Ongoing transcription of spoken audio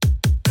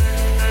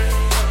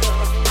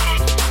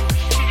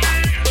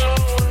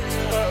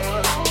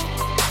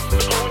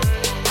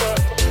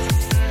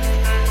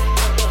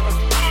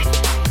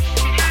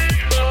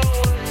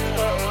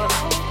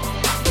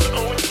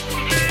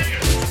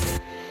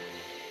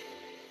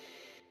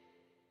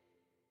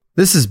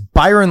This is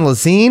Byron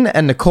Lazine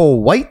and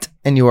Nicole White,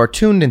 and you are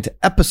tuned into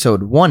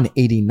episode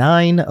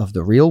 189 of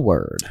The Real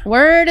Word.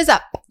 Word is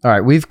up. All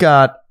right, we've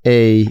got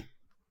a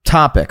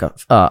topic,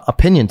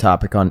 opinion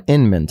topic on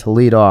Inman to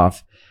lead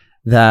off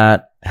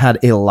that had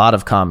a lot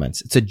of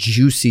comments. It's a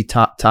juicy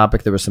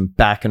topic. There was some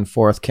back and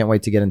forth. Can't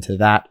wait to get into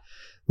that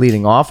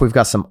leading off. We've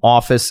got some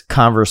office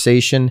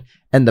conversation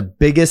and the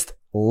biggest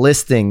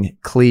listing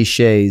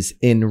cliches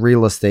in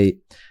real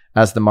estate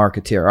as the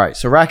marketeer. All right,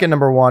 so racket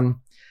number one.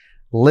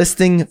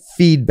 Listing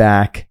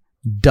feedback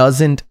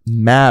doesn't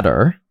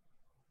matter,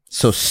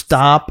 so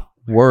stop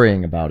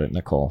worrying about it,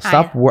 Nicole.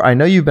 Stop. I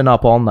know you've been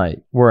up all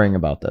night worrying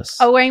about this.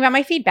 Oh, worrying about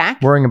my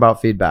feedback? Worrying about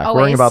feedback.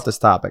 Always. Worrying about this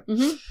topic.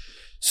 Mm-hmm.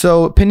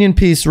 So, opinion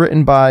piece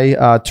written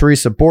by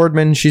Teresa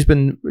Boardman. She's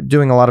been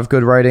doing a lot of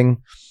good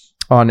writing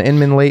on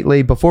Inman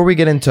lately. Before we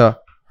get into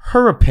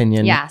her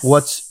opinion, yes.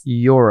 What's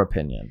your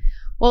opinion?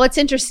 Well, it's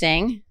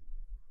interesting.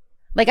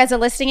 Like as a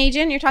listing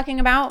agent, you're talking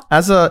about?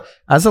 As a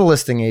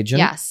listing agent.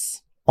 Yes.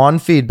 On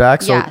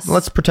feedback. So yes.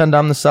 Let's pretend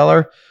I'm the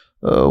seller.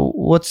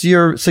 What's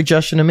your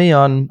suggestion to me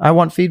on I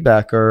want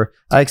feedback or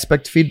I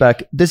expect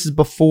feedback? This is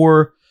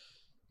before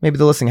maybe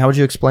the listing. How would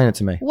you explain it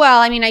to me?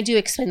 Well, I mean, I do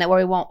explain that where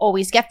we won't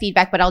always get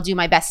feedback, but I'll do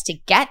my best to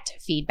get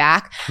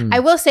feedback. I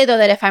will say, though,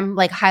 that if I'm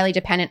like highly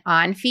dependent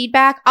on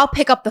feedback, I'll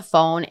pick up the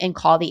phone and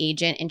call the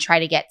agent and try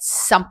to get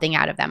something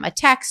out of them. A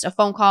text, a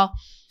phone call.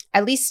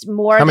 At least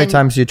more. How many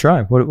times do you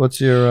try? What's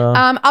your?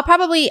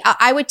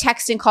 I would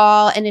text and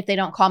call, and if they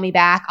don't call me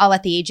back, I'll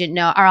let the agent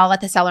know, or I'll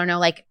let the seller know.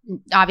 Like,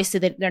 obviously,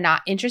 that they're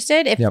not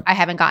interested if I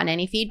haven't gotten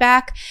any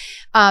feedback.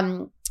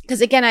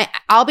 Because again,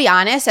 I'll be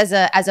honest, as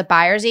a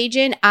buyer's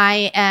agent,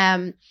 I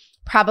am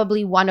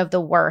probably one of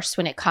the worst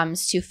when it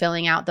comes to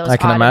filling out those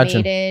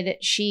automated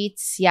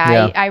sheets.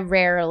 I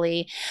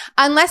rarely,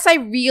 unless I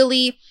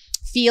really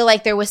feel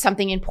like there was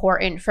something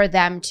important for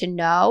them to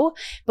know.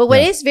 But what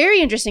is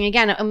very interesting,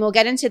 again, and we'll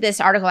get into this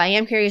article, I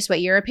am curious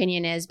what your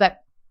opinion is,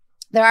 but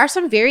there are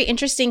some very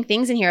interesting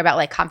things in here about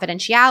like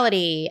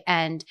confidentiality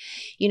and,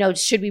 you know,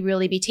 should we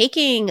really be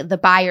taking the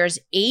buyer's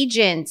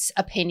agent's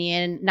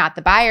opinion, not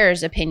the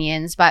buyer's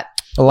opinions, but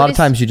a lot of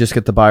times you just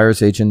get the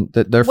buyer's agent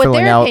that they're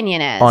filling out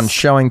on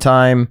showing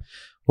time.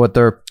 What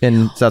they're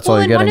in, that's all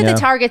you're getting. One of the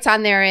targets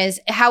on there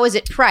is how is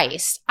it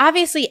priced?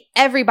 Obviously,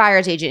 every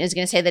buyer's agent is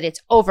going to say that it's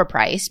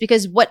overpriced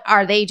because what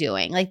are they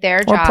doing? Like their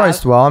job. Or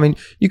priced well. I mean,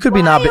 you could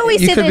be not. I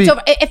always say that it's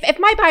over. If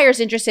my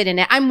buyer's interested in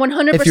it, I'm 100%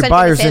 going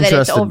to say that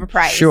it's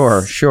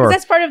overpriced. Sure.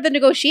 That's part of the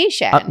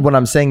negotiation. What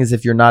I'm saying is,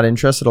 if you're not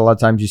interested, a lot of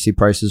times you see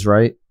prices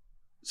right.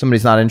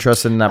 Somebody's not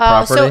interested in that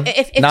property. So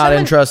if not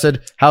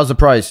interested, how's the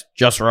price?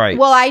 Just right.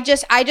 Well, I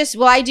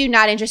do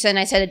not interested, and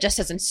I said it just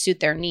doesn't suit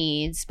their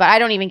needs. But I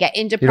don't even get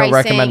into pricing. You don't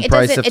recommend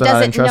price if they're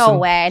not interested? No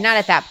way, not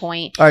at that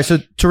point. All right, so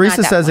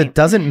Teresa says it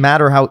doesn't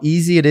matter how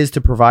easy it is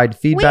to provide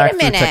feedback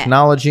through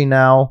technology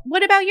now.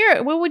 What about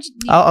what would you?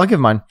 I'll give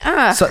mine.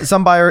 So,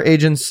 some buyer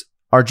agents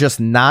are just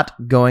not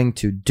going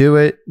to do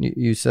it.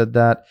 You said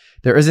that.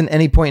 There isn't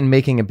any point in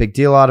making a big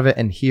deal out of it,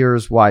 and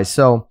here's why.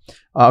 So,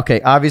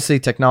 okay, obviously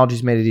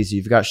technology's made it easy.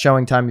 You've got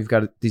showing time. You've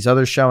got these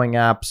other showing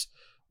apps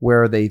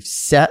where they've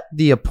set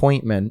the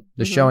appointment,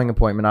 the showing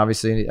appointment.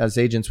 Obviously, as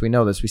agents, we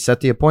know this. We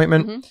set the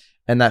appointment,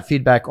 and that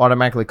feedback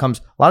automatically comes.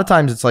 A lot of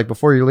times it's like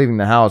before you're leaving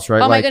the house,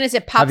 right? Oh my goodness,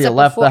 it pops up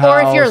before.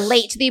 Or if you're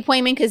late to the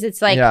appointment because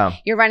it's like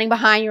you're running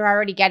behind, you're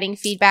already getting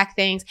feedback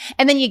things.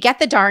 And then you get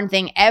the darn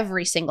thing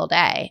every single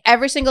day.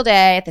 Every single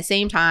day at the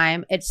same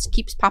time. It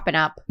keeps popping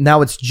up.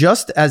 Now, it's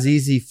just as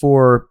easy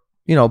for,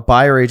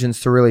 buyer agents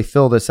to really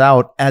fill this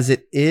out as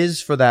it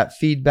is for that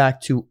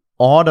feedback to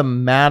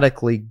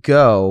automatically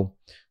go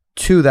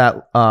to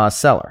that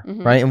seller,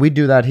 right? And we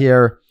do that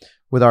here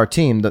with our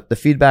team. The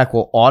feedback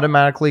will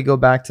automatically go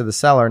back to the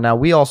seller. Now,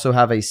 we also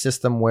have a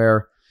system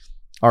where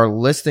our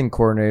listing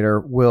coordinator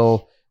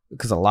will,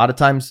 because a lot of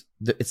times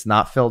it's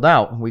not filled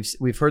out.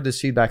 We've heard this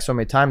feedback so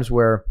many times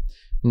where,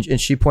 and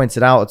she points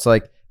it out, it's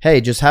like,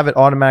 hey, just have it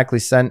automatically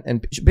sent.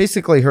 And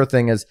basically her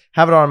thing is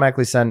have it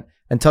automatically sent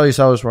and tell your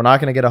sellers we're not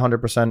going to get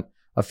 100%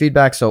 of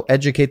feedback. So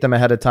educate them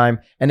ahead of time.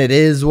 And it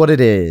is what it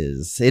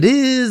is. It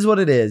is what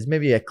it is.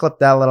 Maybe you clip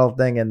that little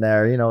thing in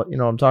there. You know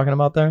what I'm talking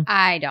about there?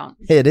 I don't.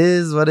 It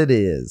is what it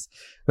is.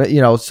 But,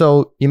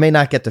 so you may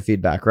not get the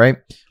feedback, right?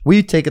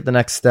 We take it the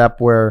next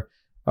step where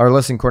our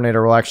listing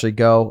coordinator will actually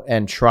go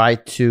and try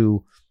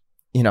to,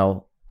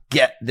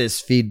 get this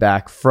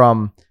feedback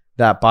from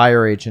that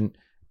buyer agent.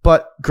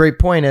 But great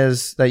point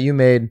is that you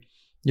made,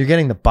 you're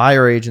getting the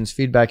buyer agent's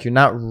feedback. You're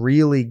not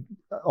really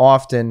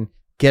often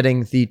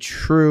getting the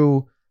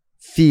true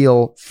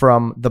feel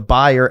from the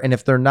buyer. And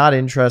if they're not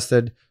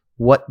interested,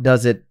 what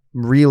does it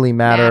really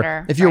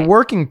matter? If you're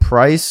working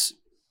price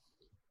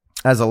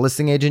as a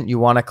listing agent, you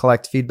want to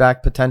collect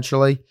feedback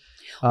potentially.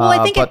 Well,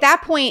 I think at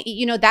that point,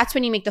 that's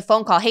when you make the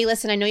phone call. Hey,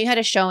 listen, I know you had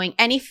a showing.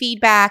 Any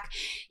feedback,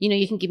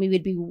 you can give me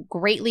would be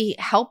greatly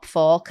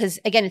helpful because,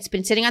 again, it's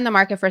been sitting on the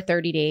market for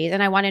 30 days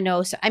and I want to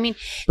know. So,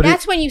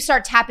 that's when you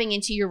start tapping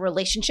into your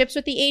relationships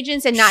with the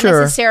agents and not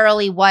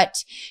necessarily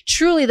what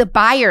truly the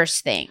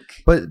buyers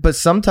think. But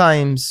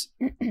sometimes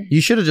you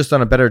should have just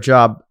done a better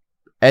job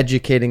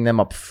educating them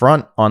up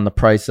front on the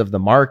price of the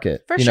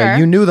market. For you sure. know,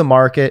 you knew the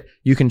market.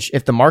 You can,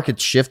 if the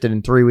market's shifted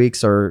in 3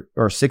 weeks or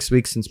 6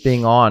 weeks since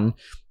being on,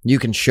 you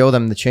can show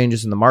them the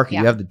changes in the market.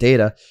 You have the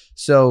data.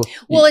 So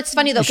it's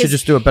funny though. You should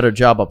just do a better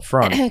job up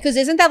front. Because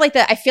isn't that like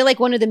I feel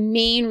like one of the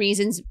main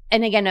reasons,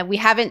 and again, we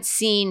haven't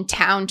seen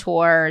town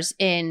tours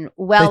in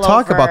they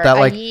talk over about that,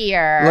 like, a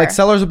year. Like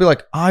sellers will be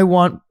like, I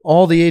want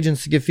all the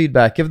agents to give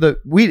feedback.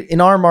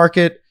 In our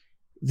market,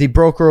 the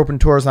broker open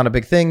tour is not a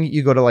big thing.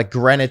 You go to like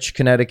Greenwich,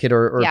 Connecticut,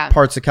 or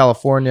parts of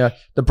California,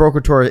 the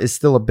broker tour is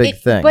still a big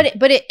thing. But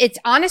it's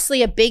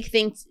honestly a big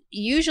thing.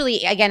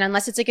 Usually, again,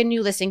 unless it's like a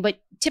new listing, but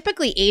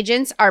typically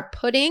agents are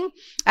putting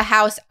a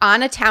house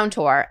on a town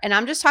tour. And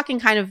I'm just talking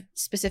kind of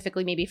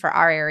specifically maybe for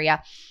our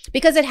area,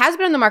 because it has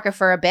been on the market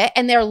for a bit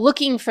and they're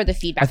looking for the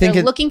feedback.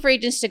 They're looking for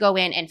agents to go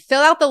in and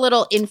fill out the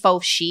little info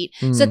sheet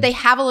so that they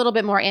have a little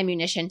bit more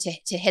ammunition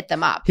to hit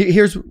them up.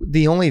 Here's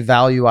the only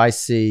value I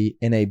see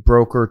in a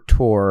broker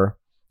tour.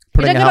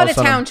 You're talking about a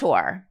town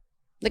tour.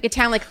 Like a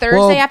town like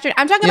Thursday afternoon.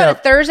 I'm talking about a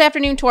Thursday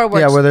afternoon tour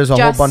where there's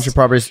a whole bunch of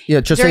properties.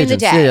 Yeah, just during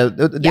agents.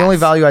 The day. The only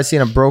value I see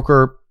in a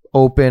broker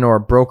open or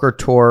broker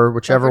tour,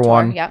 whichever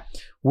one,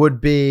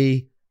 would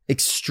be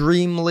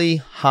extremely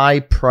high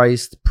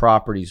priced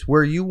properties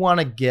where you want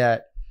to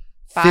get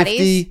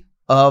 50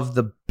 of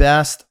the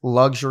best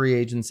luxury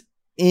agents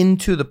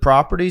into the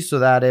property so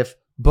that if,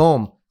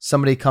 boom,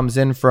 somebody comes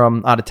in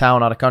from out of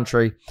town, out of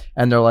country,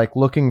 and they're like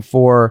looking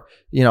for,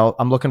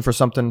 I'm looking for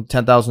something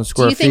 10,000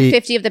 square feet. Do you think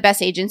 50 of the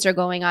best agents are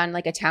going on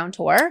like a town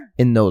tour?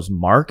 In those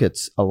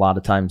markets, a lot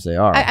of times they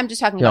are. I'm just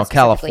talking about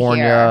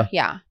California. Here.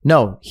 Yeah.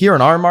 No, here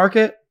in our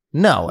market,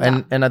 no.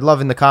 And I'd love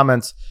in the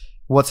comments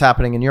what's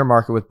happening in your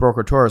market with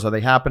broker tours. Are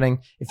they happening?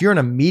 If you're in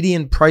a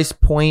median price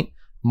point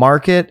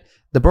market,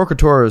 the broker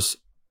tours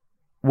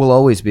will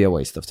always be a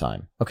waste of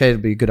time. Okay,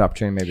 it'd be a good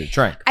opportunity maybe to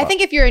drink. I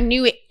think if you're a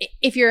new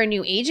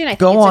agent, I think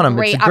go it's on a them.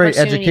 great It's a great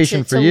opportunity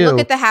education for to you. look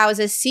at the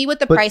houses, see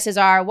what the prices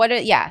are.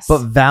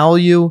 But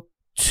value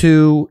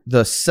to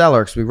the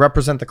seller, because we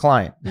represent the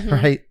client,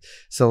 right?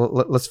 So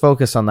let's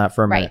focus on that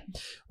for a minute.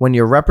 When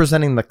you're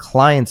representing the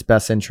client's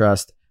best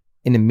interest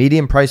in a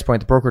medium price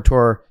point, the broker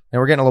tour, and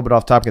we're getting a little bit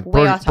off topic.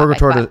 Broker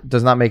tour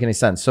does not make any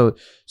sense. So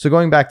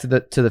going back to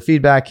the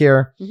feedback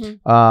here,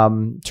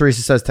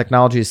 Teresa says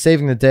technology is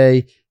saving the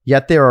day.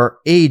 Yet there are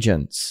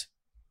agents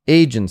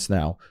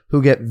now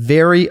who get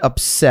very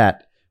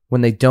upset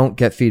when they don't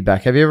get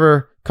feedback. Have you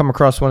ever come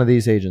across one of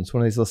these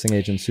listing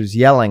agents who's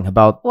yelling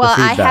about the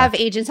feedback? I have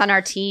agents on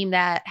our team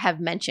that have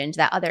mentioned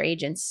that other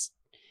agents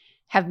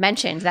have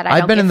mentioned that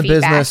I've been in the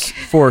business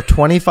for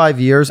 25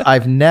 years.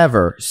 I've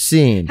never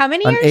seen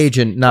an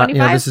agent not,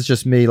 25? This is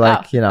just me,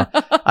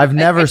 I've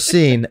never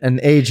seen an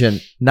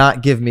agent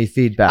not give me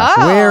feedback.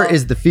 Where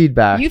is the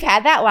feedback? You've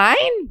had that line?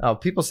 Oh,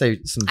 people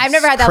say some I've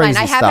never had that line.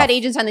 I have stuff. had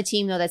agents on the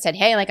team though that said,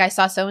 hey, like I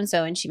saw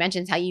so-and-so and she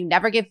mentions how you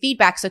never give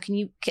feedback. So can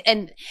you,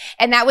 and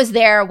that was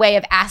their way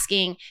of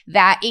asking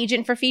that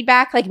agent for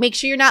feedback. Like make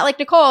sure you're not like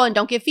Nicole and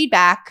don't give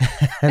feedback.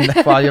 And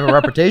that's why you have a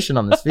reputation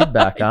on this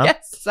feedback, huh?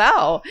 Yes,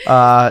 so.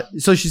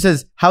 So she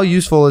says, how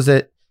useful is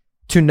it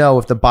to know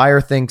if the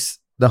buyer thinks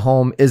the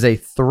home is a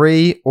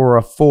 3 or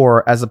a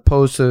 4 as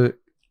opposed to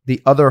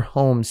the other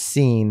home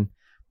seen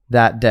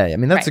that day? I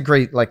mean, that's a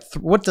great,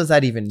 what does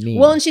that even mean?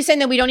 Well, and she's saying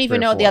that we don't even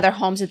know the other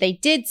homes that they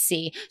did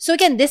see. So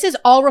again, this is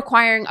all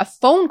requiring a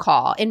phone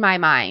call in my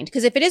mind.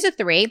 Because if it is a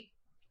 3,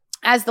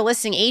 as the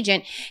listing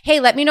agent,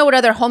 hey, let me know what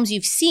other homes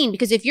you've seen.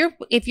 Because if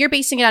you're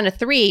basing it on a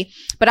 3,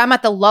 but I'm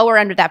at the lower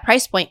end of that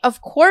price point,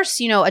 of course,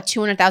 a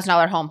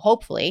 $200,000 home,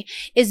 hopefully,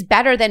 is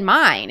better than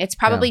mine. It's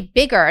probably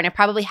bigger and it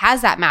probably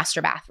has that master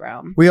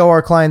bathroom. We owe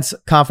our clients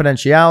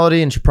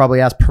confidentiality and should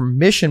probably ask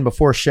permission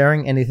before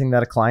sharing anything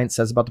that a client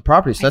says about the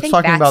property. So that's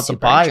talking about the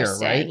buyer,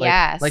 right?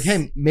 Yes. Like,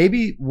 hey,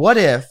 maybe what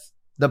if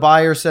the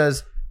buyer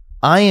says,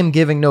 I am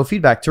giving no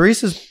feedback?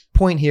 Teresa's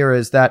point here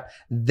is that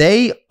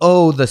they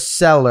owe the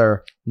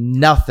seller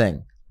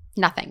nothing.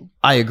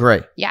 I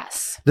agree.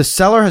 Yes. The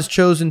seller has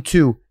chosen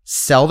to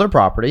sell their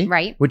property,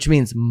 right? Which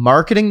means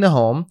marketing the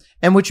home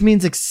and which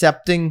means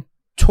accepting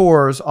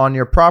tours on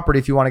your property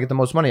if you want to get the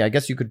most money. I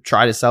guess you could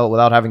try to sell it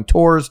without having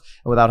tours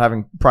and without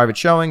having private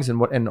showings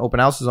and open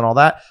houses and all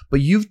that.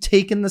 But you've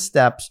taken the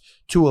steps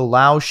to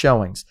allow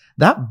showings.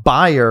 That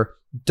buyer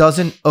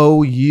doesn't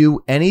owe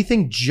you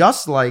anything.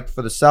 Just like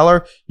for the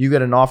seller, you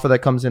get an offer that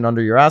comes in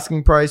under your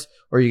asking price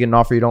or you get an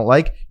offer you don't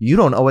like. You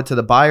don't owe it to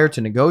the buyer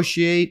to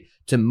negotiate,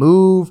 to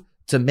move,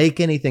 to make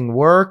anything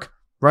work,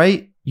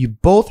 right? You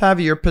both have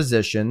your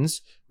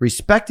positions,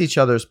 respect each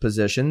other's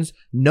positions,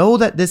 know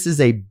that this is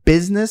a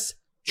business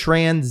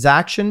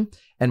transaction,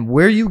 and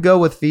where you go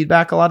with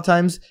feedback a lot of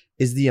times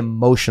is the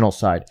emotional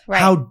side.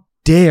 Right. How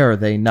dare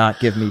they not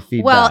give me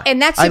feedback? Well,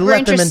 and that's super I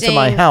let them into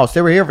my house.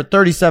 They were here for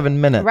 37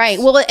 minutes. Right.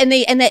 Well, and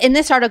in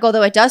this article,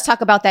 though, it does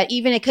talk about that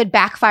even it could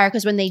backfire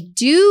because when they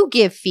do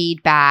give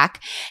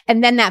feedback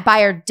and then that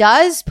buyer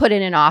does put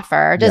in an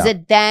offer, does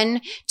it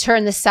then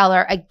turn the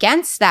seller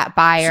against that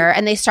buyer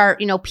and they start,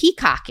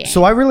 peacocking?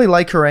 So I really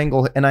like her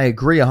angle and I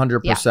agree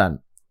 100%.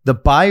 The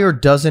buyer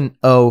doesn't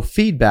owe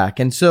feedback.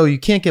 And so you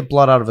can't get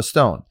blood out of a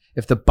stone.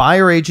 If the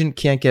buyer agent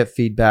can't get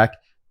feedback,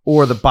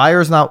 or the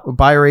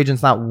buyer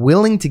agent's not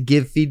willing to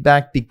give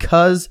feedback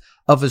because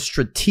of a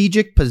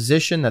strategic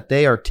position that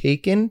they are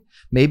taking,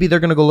 maybe they're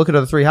going to go look at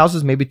other 3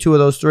 houses. Maybe 2 of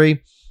those 3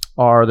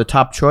 are the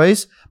top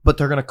choice, but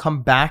they're going to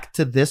come back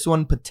to this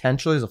one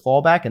potentially as a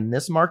fallback in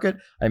this market.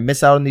 I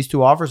miss out on these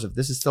 2 offers. If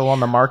this is still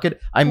on the market,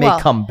 I may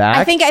come back.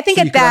 I think so at you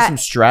that have some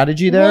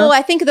strategy there. Well,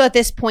 I think though at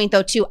this point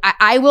though too,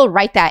 I will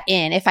write that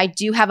in if I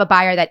do have a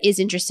buyer that is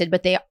interested,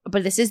 but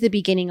this is the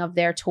beginning of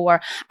their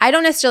tour. I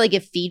don't necessarily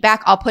give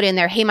feedback. I'll put in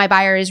there, hey, my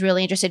buyer is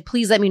really interested.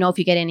 Please let me know if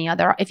you get any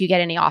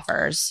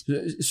offers.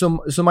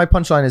 So my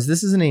punchline is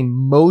this is an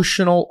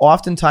emotional.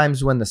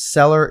 Oftentimes when the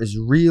seller is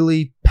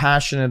really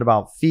passionate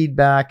about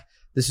feedback,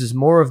 this is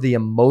more of the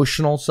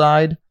emotional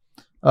side,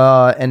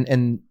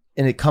 and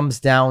it comes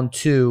down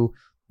to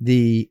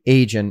the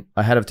agent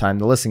ahead of time,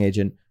 the listing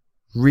agent,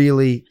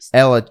 really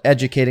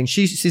educating.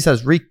 She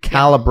says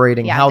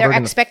recalibrating how their they're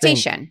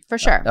expectation for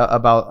sure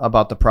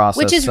about the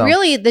process, which is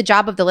really the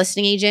job of the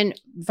listing agent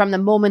from the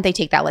moment they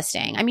take that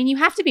listing. I mean, you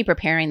have to be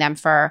preparing them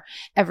for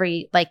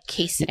every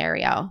case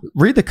scenario.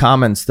 Read the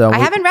comments though. I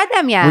haven't read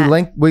them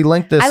yet. We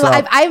linked this.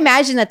 I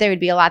imagine that there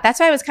would be a lot. That's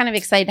why I was kind of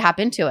excited to hop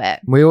into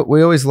it.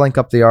 We always link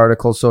up the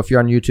article, so if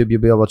you're on YouTube,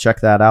 you'll be able to check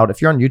that out. If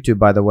you're on YouTube,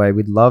 by the way,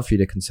 we'd love for you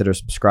to consider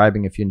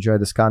subscribing if you enjoy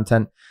this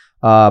content.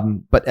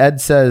 But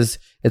Ed says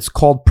it's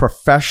called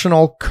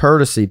professional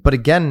courtesy. But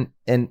again,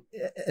 and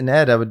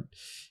Ed, I would,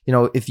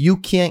 if you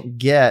can't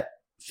get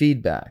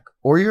feedback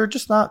or you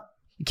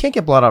can't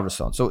get blood out of a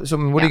stone. So I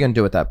mean, what are you going to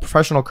do with that?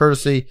 Professional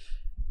courtesy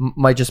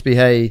might just be,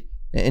 hey,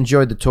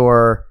 enjoyed the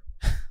tour.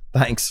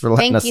 Thanks for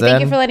letting us in.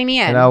 Thank you for letting me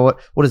in. What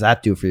does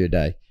that do for your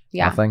day?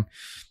 Yeah. Nothing.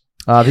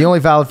 The only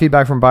valid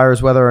feedback from buyers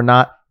is whether or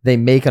not they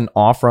make an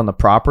offer on the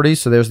property.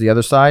 So there's the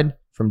other side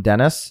from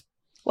Dennis.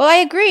 Well, I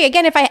agree.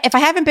 Again, if I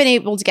haven't been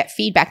able to get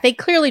feedback, they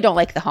clearly don't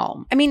like the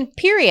home. I mean,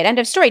 period. End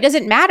of story. It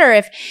doesn't matter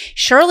if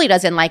Shirley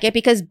doesn't like it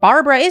because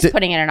Barbara is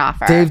putting in an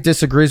offer. Dave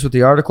disagrees with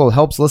the article. It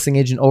helps listing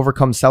agent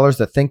overcome sellers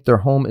that think their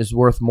home is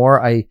worth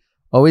more. I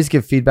always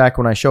give feedback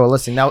when I show a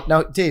listing. Now,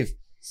 Dave,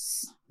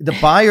 the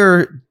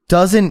buyer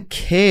doesn't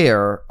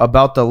care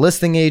about the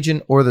listing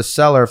agent or the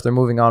seller if they're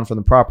moving on from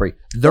the property.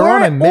 They're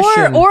on a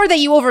mission. Or that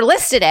you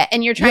overlisted it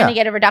and you're trying to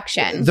get a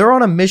reduction. They're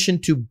on a mission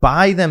to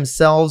buy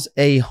themselves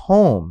a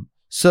home.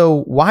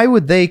 So why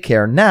would they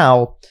care?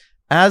 Now,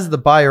 as the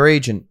buyer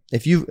agent,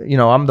 if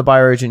I'm the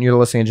buyer agent, you're the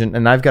listing agent,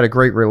 and I've got a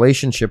great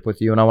relationship with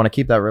you and I want to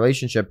keep that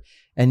relationship,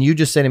 and you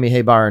just say to me,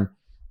 hey, Byron,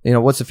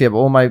 what's the feedback?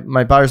 Well,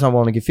 my buyer's not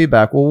willing to give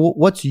feedback. Well,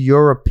 what's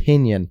your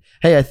opinion?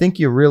 Hey, I think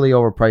you really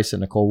overpriced it,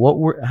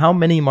 Nicole. How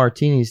many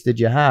martinis did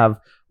you have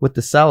with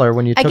the seller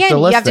when you took the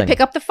listing? You have to pick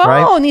up the phone.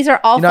 Right? These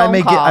are all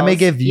phone calls. I may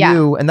give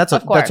you, and that's a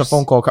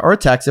phone call or a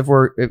text if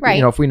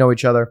if we know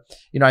each other.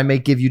 I may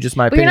give you just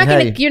my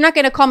opinion. You're not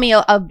going to call me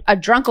a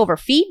drunk over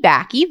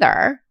feedback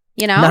either.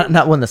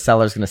 Not when the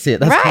seller's going to see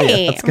it. That's right.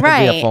 Going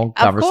to be a phone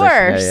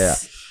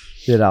conversation.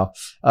 Of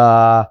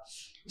course.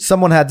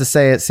 Someone had to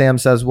say it. Sam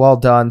says, "Well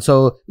done."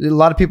 So a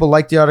lot of people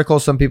like the article.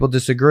 Some people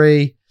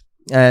disagree.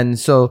 And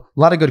so a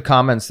lot of good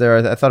comments there.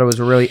 I thought it was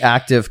a really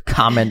active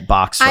comment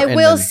box. I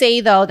will say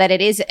though that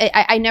it is,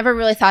 I never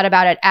really thought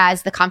about it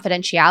as the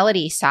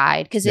confidentiality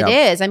side because it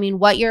is. I mean,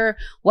 what your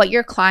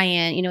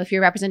client, if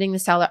you're representing the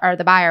seller or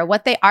the buyer,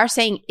 what they are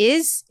saying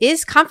is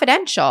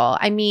confidential.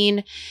 I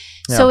mean,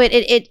 so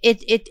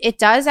it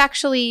does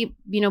actually,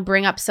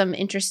 bring up some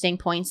interesting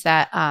points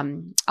that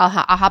I'll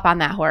hop on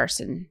that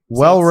horse and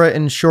well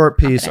written short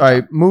piece. All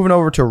right, moving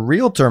over to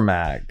Realtor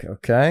Mag.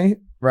 Okay.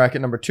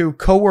 Bracket number 2,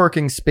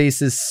 co-working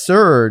spaces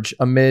surge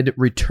amid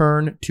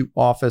return to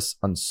office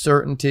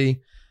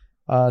uncertainty.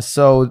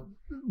 So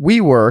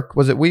WeWork,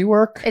 was it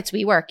WeWork? It's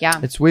WeWork, yeah.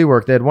 It's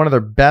WeWork. They had one of their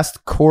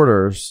best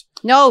quarters.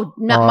 No,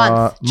 not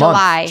month.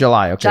 July.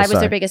 July, okay. July was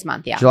their biggest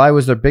month, yeah. July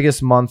was their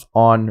biggest month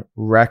on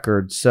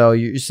record. So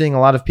you're seeing a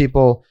lot of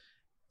people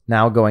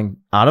now going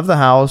out of the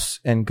house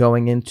and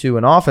going into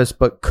an office,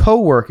 but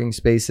co-working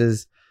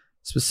spaces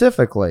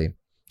specifically.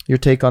 Your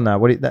take on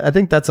that? I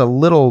think that's a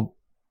little...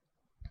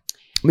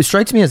 It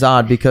strikes me as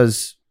odd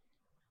because,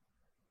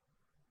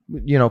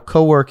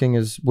 co-working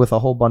is with a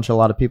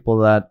lot of people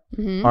that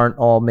aren't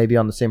all maybe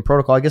on the same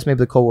protocol. I guess maybe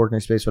the co-working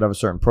space would have a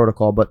certain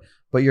protocol, but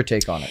your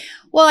take on it?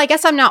 Well, I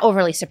guess I'm not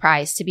overly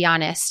surprised, to be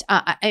honest.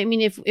 I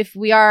mean, if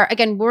we are,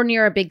 again, we're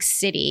near a big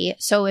city.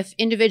 So if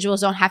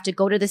individuals don't have to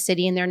go to the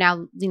city and they're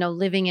now,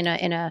 living in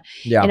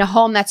a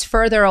home that's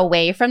further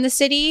away from the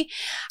city,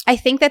 I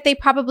think that they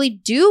probably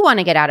do want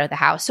to get out of the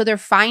house. So they're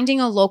finding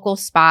a local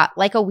spot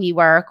like a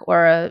WeWork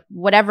or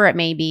whatever it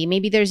may be.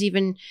 Maybe there's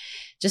even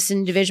just an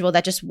individual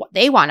that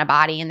they want a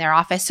body in their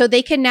office. So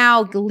they can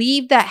now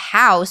leave the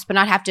house, but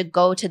not have to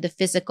go to the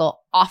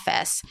physical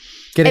office.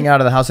 Getting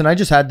out of the house. And I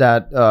just had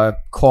that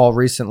call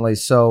recently.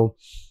 So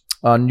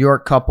a New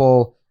York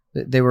couple,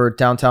 they were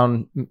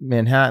downtown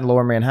Manhattan,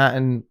 lower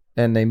Manhattan,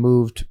 and they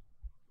moved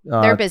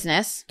their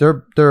business,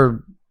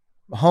 their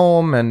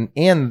home,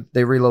 and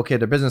they relocated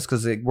their business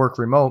because they work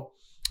remote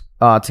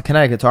to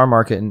Connecticut, to our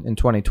market in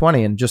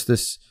 2020. And just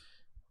this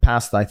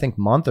past, I think,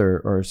 month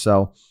or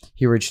so,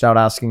 he reached out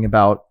asking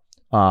about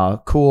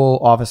cool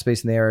office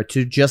space in the area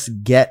to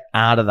just get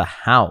out of the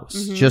house.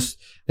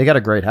 They got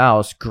a great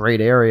house,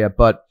 great area,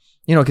 but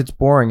it gets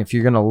boring if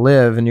you're going to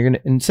live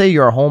and say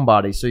you're a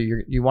homebody. So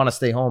you want to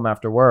stay home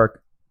after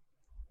work.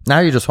 Now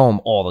you're just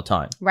home all the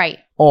time. Right.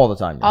 All the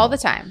time. All the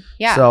time.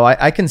 Yeah. So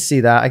I can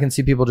see that. I can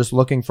see people just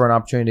looking for an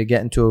opportunity to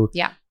get into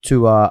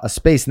a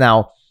space.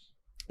 Now,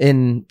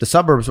 in the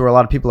suburbs where a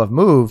lot of people have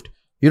moved,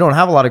 you don't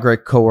have a lot of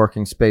great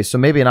co-working space. So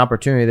maybe an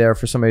opportunity there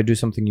for somebody to do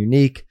something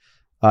unique.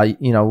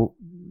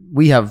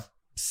 We have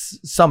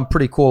some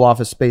pretty cool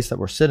office space that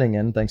we're sitting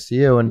in, thanks to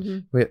you.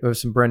 And we have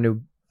some brand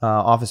new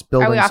office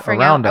buildings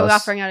around us. Are we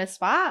offering out a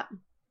spot?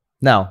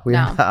 No.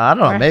 I don't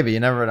know. Maybe.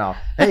 You never know.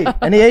 Hey,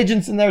 any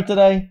agents in there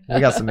today? We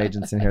got some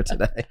agents in here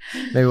today.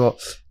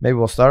 Maybe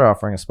we'll start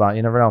offering a spot.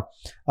 You never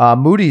know.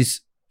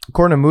 Moody's,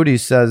 according to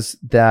Moody's, says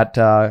that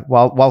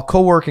while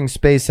co-working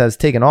space has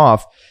taken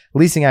off,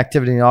 leasing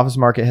activity in the office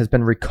market has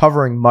been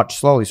recovering much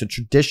slowly. So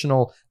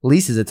traditional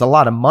leases, it's a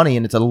lot of money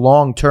and it's a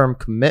long-term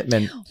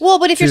commitment. Well,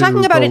 but if you're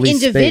talking about an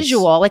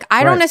individual, like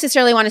I don't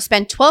necessarily want to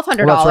spend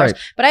 $1,200,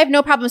 but I have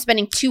no problem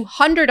spending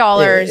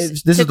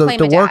 $200. This is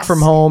the work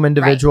from home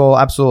individual,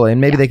 absolutely. And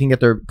maybe they can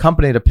get their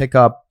company to pick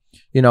up,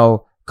 a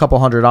couple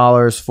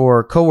 $100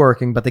 for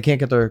co-working, but they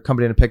can't get their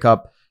company to pick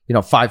up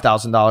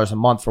 $5,000 a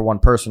month for one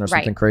person or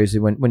something crazy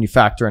when you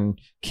factor in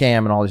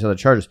CAM and all these other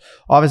charges.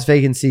 Office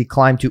vacancy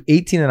climbed to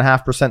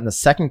 18.5% in the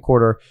second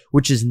quarter,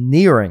 which is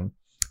nearing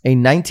a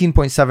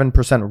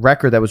 19.7%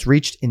 record that was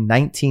reached in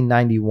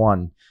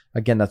 1991.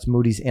 Again, that's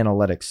Moody's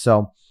Analytics.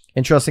 So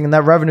interesting. And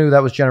that revenue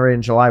that was generated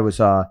in July was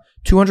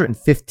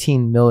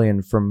 $215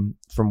 million from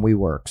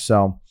WeWork.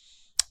 So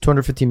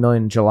 $215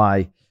 million in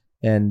July.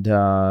 And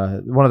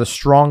one of the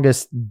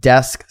strongest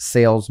desk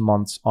sales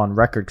months on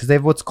record because they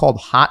have what's called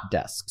hot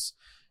desks.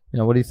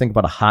 What do you think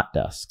about a hot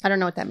desk? I don't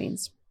know what that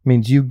means. It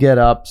means you get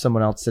up,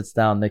 someone else sits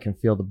down, they can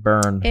feel the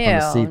burn on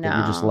the seat that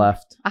you just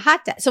left. A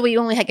hot desk. So we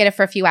only get it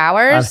for a few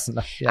hours?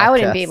 I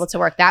wouldn't be able to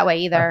work that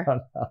way either. I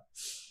don't know.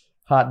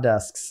 Hot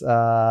desks.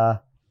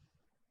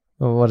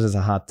 What is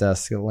a hot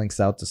desk? It links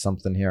out to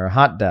something here. A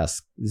hot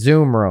desk,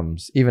 Zoom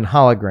rooms, even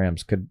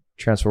holograms could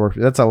transfer work.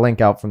 That's a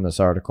link out from this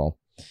article.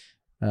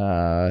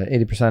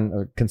 80%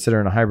 are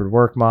considering a hybrid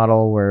work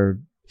model where,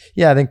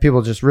 I think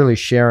people just really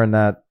sharing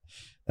that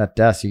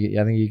desk.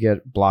 I think you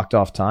get blocked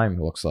off time,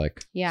 it looks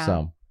like. Yeah.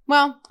 So,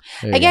 well,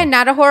 again,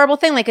 not a horrible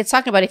thing. Like it's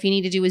talking about if you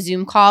need to do a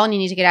Zoom call and you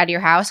need to get out of your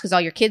house because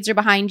all your kids are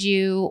behind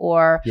you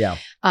or,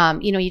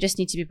 you just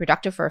need to be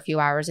productive for a few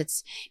hours.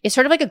 It's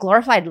sort of like a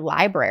glorified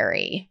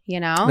library,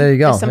 There you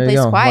go. Just someplace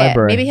quiet.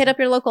 Library. Maybe hit up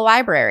your local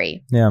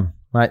library. Yeah.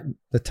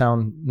 The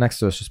town next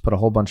to us just put a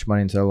whole bunch of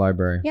money into their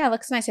library. Yeah, it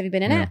looks nice. Have you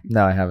been in it?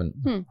 No, I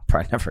haven't.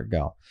 Probably never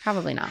go.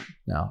 Probably not.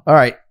 No. All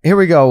right, here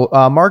we go.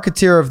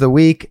 Marketeer of the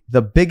week,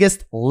 the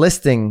biggest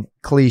listing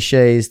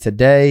cliches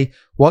today.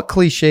 What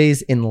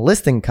cliches in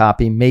listing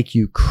copy make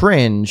you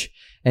cringe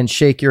and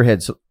shake your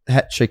head? So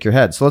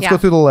let's go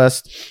through the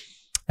list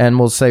and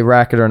we'll say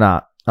rack it or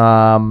not.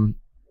 And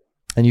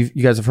you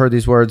guys have heard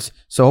these words.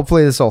 So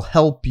hopefully this will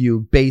help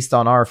you based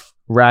on our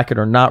rack it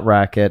or not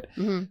rack it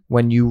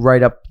when you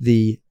write up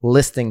the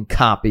listing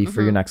copy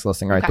for your next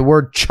listing. All right. The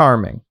word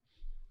charming.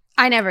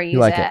 I never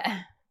use it.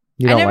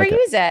 You don't I never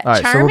use it. All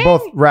right. Charming? So we're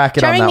both rack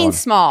it on that one. Charming means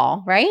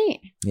small, right?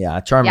 Yeah.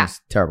 Charming's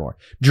terrible.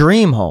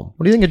 Dream home.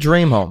 What do you think of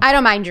dream home? I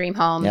don't mind dream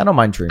home. Yeah, I don't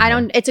mind dream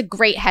home. It's a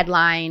great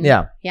headline.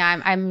 Yeah. Yeah.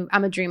 I'm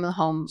a dream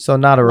home. So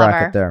not a lover.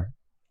 rack it there.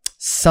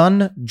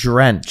 Sun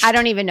drenched. I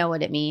don't even know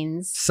what it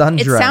means. Sun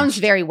drenched. It sounds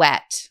very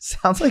wet.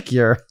 Sounds like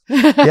you're.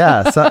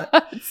 Sounds.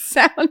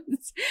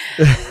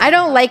 I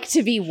don't like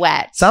to be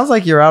wet. Sounds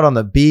like you're out on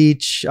the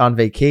beach on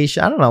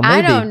vacation. I don't know. Maybe.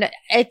 I don't know.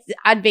 It's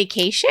on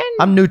vacation.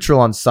 I'm neutral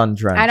on sun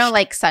drenched. I don't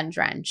like sun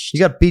drenched. You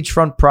got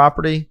beachfront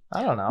property.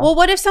 I don't know. Well,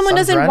 what if someone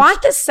doesn't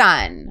want the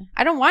sun?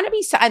 I don't want to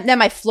be sun. Then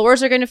my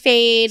floors are going to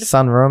fade.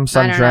 Sunroom,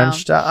 sun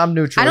drenched. I'm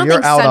neutral. I don't You're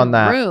think out on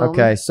that. Room.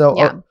 Okay,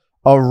 so.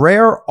 A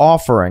rare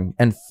offering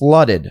and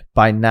flooded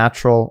by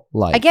natural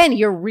light. Again,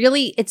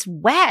 it's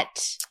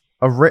wet.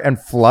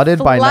 And flooded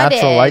by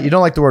natural light. You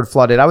don't like the word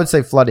flooded. I would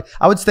say flooded.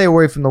 I would stay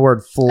away from the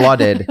word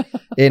flooded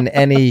in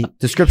any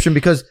description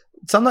because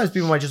sometimes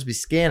people might just be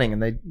scanning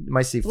and they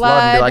might see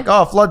flood and be like,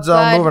 oh, flood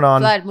zone, moving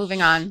on. Flood,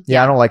 moving on.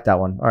 Yeah, I don't like that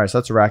one. All right, so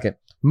that's a racket.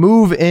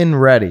 Move in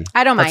ready.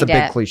 I don't mind it. That's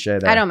a big cliche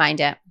there. I don't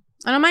mind it.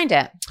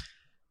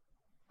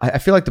 I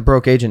feel like the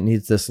broke agent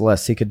needs this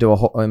list. He could do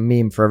a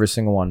meme for every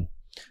single one.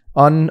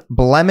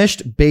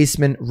 Unblemished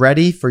basement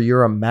ready for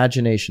your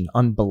imagination.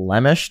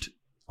 Unblemished,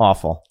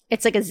 awful.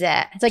 It's like a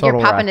zit. It's like Total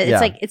you're popping rack,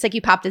 it. It's like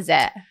you popped a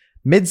zit.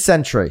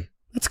 Mid-century.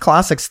 That's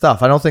classic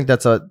stuff. I don't think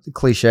that's a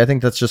cliche. I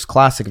think that's just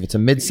classic. If it's a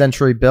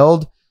mid-century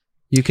build,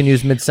 you can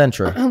use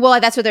mid-century. Well,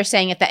 that's what they're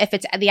saying. If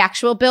it's the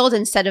actual build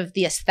instead of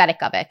the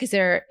aesthetic of it, because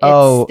they're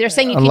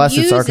saying you unless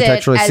can use it's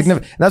architecturally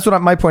significant. And that's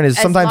what my point is.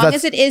 Sometimes as long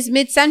as it is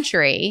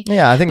mid-century.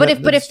 Yeah, I think. But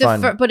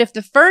if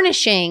the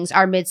furnishings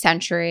are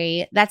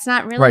mid-century, that's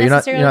not really right.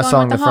 Necessarily you're not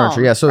selling the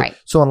furniture. Yeah. Right.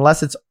 So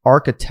unless it's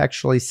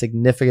architecturally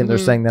significant, they're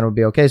saying that it would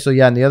be okay. So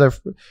yeah, and the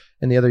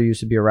other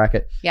use would be a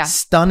racket. Yeah.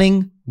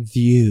 Stunning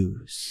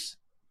views.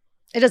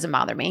 It doesn't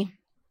bother me.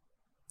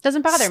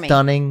 Doesn't bother me.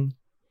 Stunning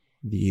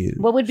views.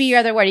 What would be your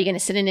other word? Are you going to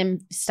synonym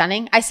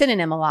stunning? I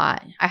synonym a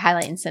lot. I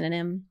highlight in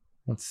synonym.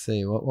 Let's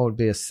see. What would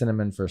be a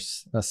synonym for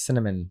a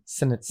cinnamon?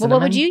 Cinnamon? Well,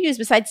 what would you use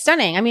besides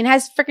stunning? I mean, it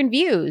has freaking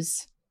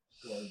views.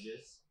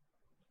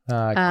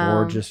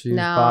 Gorgeous views,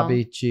 no.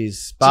 Bobby.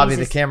 Jeez. Bobby,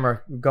 Jesus. the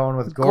camera going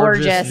with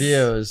gorgeous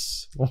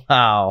views.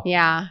 Wow.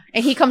 Yeah.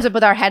 And he comes up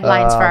with our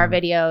headlines for our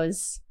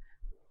videos.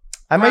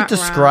 I might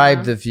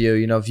describe the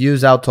view,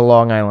 views out to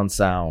Long Island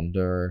Sound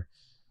or,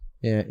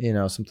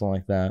 something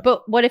like that.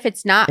 But what if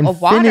it's not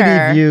Infinity a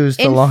water? Views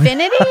to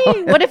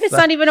Infinity? What if it's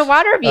not even a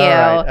water view?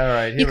 All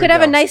right. You could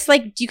have a nice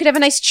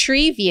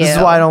tree view. This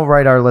is why I don't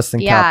write our listing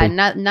copy.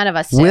 Yeah, none of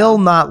us do. Will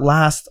not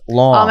last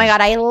long. Oh my God,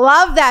 I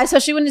love that.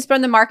 Especially when it's been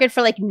on the market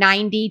for like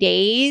 90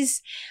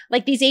 days.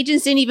 Like these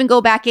agents didn't even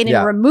go back in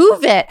and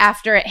remove it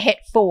after it hit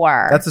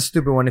 4. That's a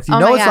stupid one. If you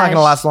know it's not going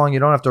to last long, you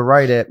don't have to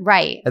write it.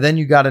 Right. And then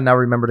you got to now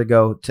remember to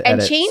go to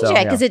edit. And change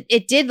it because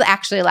it did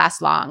actually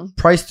last long.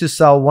 Price to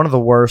sell, one of the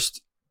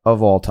worst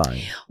of all time.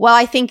 Well,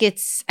 I think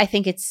it's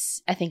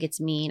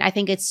mean. I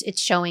think it's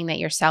showing that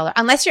your seller,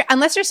 unless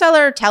your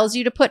seller tells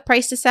you to put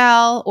price to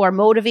sell or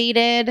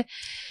motivated.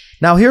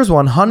 Now here's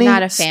one.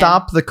 Honey,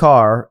 stop the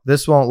car.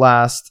 This won't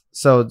last.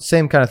 So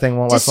same kind of thing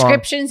won't last long.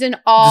 Descriptions in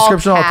all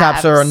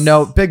caps are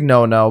a big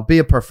no. Be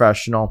a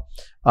professional.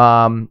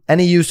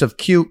 Any use of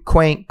cute,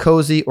 quaint,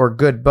 cozy, or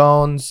good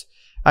bones.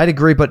 I'd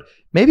agree, but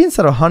maybe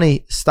instead of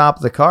honey,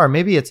 stop the car,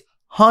 maybe it's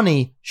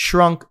honey,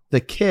 shrunk the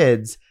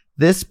kids.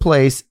 This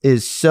place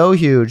is so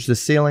huge. The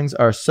ceilings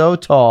are so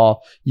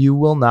tall. You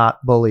will not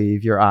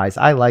believe your eyes.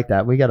 I like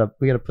that. We gotta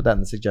put that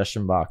in the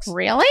suggestion box.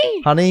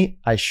 Really? Honey,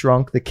 I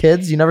Shrunk the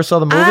Kids. You never saw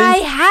the movie? I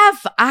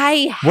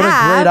have. What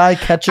a great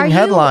eye-catching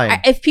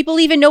headline. If people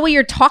even know what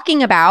you're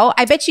talking about,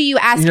 I bet you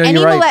ask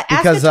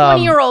ask the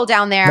 20-year-old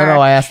down there.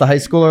 No, I asked the high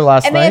schooler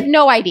last night. And they have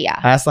no idea.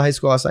 I asked the high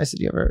schooler last night. I said,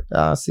 you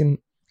ever seen,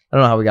 I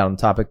don't know how we got on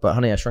the topic, but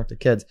Honey, I Shrunk the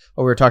Kids.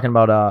 Oh, we were talking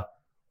about,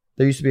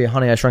 there used to be a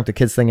Honey, I Shrunk the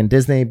Kids thing in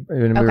Disney.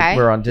 When we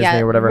were on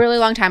Disney or whatever. Really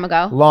long time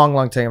ago.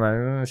 Long time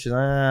ago. She's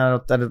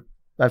like,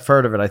 I've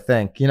heard of it, I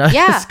think.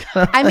 Yeah.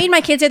 I made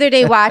my kids the other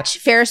day watch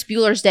Ferris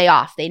Bueller's Day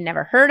Off. They'd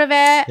never heard of it.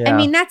 Yeah. I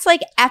mean, that's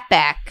like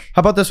epic. How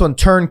about this one?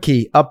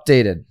 Turnkey,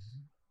 updated.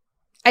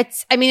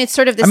 It's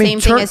sort of the same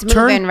thing as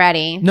Move-In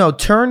Ready. No,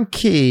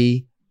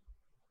 Turnkey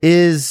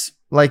is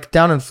like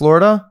down in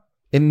Florida.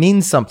 It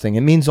means something.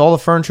 It means all the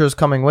furniture is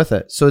coming with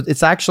it. So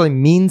it's actually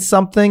means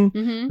something.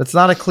 Mm-hmm. That's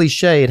not a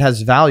cliche. It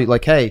has value.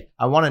 Like, hey,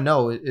 I want to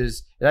know,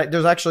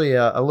 there's actually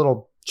a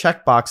little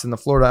checkbox in the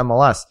Florida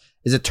MLS.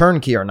 Is it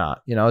turnkey or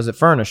not? Is it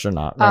furnished or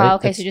not? Right? Oh,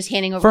 okay. So just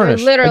handing over,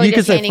 literally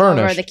just handing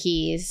over the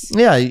keys.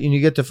 Yeah. And you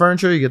get the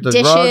furniture, you get the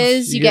dishes,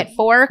 rugs, you get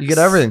forks. You get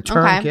everything.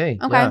 Turnkey.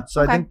 Okay. Yeah.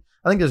 So I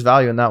think there's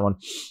value in that one.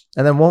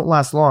 And then won't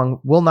last long,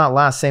 will not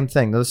last. Same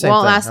thing. They're the same thing.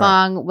 Won't last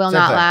long, will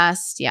not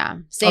last. Yeah.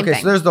 Same thing.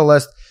 Okay. So there's the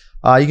list.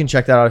 You can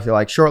check that out if you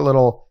like. Short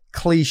little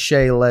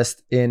cliche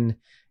list in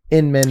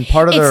Inman.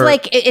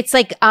 It's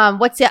like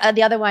what's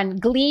the other one?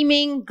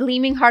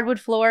 Gleaming hardwood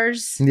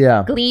floors.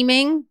 Yeah.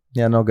 Gleaming.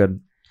 Yeah, no good.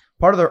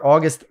 Part of their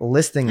August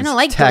listings. I don't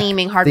like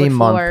gleaming hardwood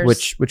floors,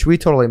 month, which we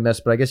totally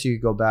missed, but I guess you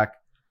could go back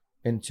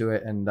into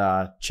it and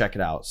check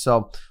it out.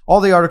 So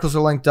all the articles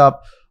are linked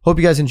up. Hope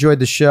you guys enjoyed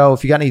the show.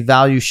 If you got any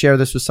value, share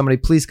this with somebody.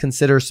 Please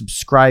consider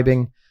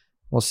subscribing.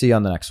 We'll see you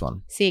on the next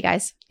one. See you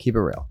guys. Keep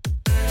it real.